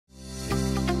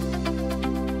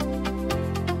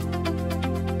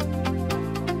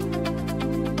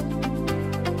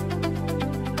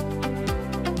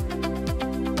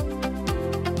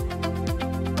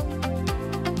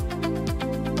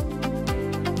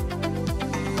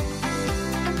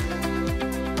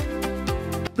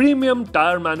Premium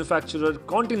tyre manufacturer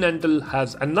Continental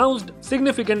has announced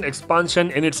significant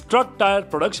expansion in its truck tyre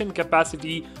production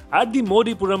capacity at the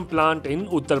Modipuram plant in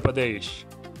Uttar Pradesh.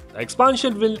 The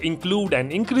expansion will include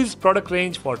an increased product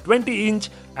range for 20-inch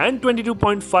and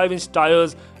 22.5-inch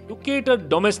tyres to cater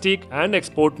domestic and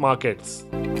export markets.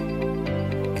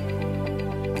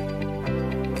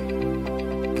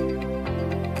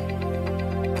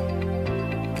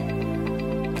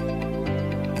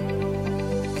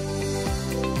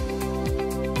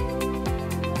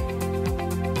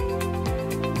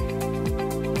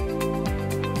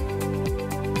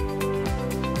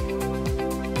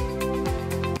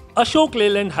 Ashok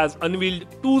Leyland has unveiled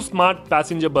two smart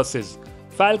passenger buses,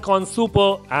 Falcon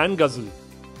Super and Ghazal,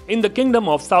 in the Kingdom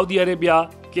of Saudi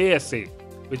Arabia (KSA),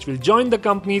 which will join the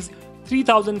company's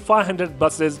 3,500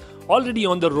 buses already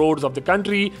on the roads of the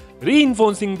country,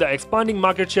 reinforcing the expanding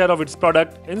market share of its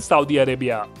product in Saudi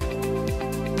Arabia.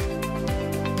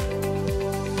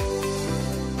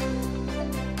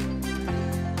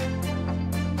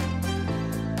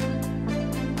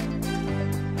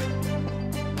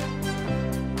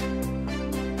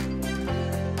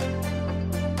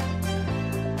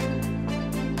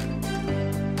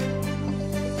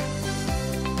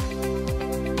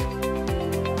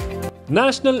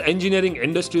 National Engineering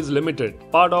Industries Limited,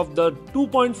 part of the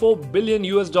 $2.4 billion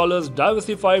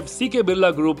diversified CK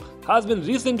Birla Group, has been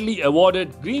recently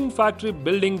awarded Green Factory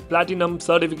Building Platinum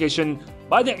certification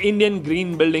by the Indian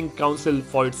Green Building Council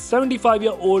for its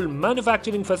 75-year-old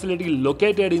manufacturing facility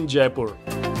located in Jaipur.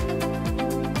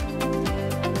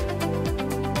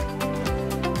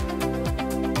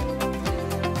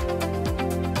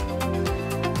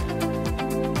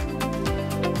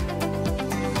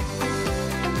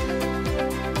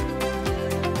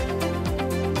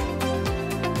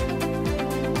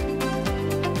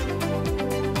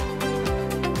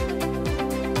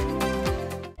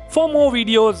 For more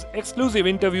videos, exclusive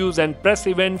interviews and press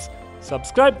events,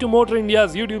 subscribe to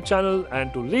Motorindia's YouTube channel,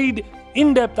 and to read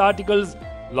in-depth articles,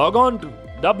 log on to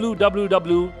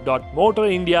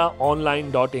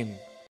www.motorindiaonline.in.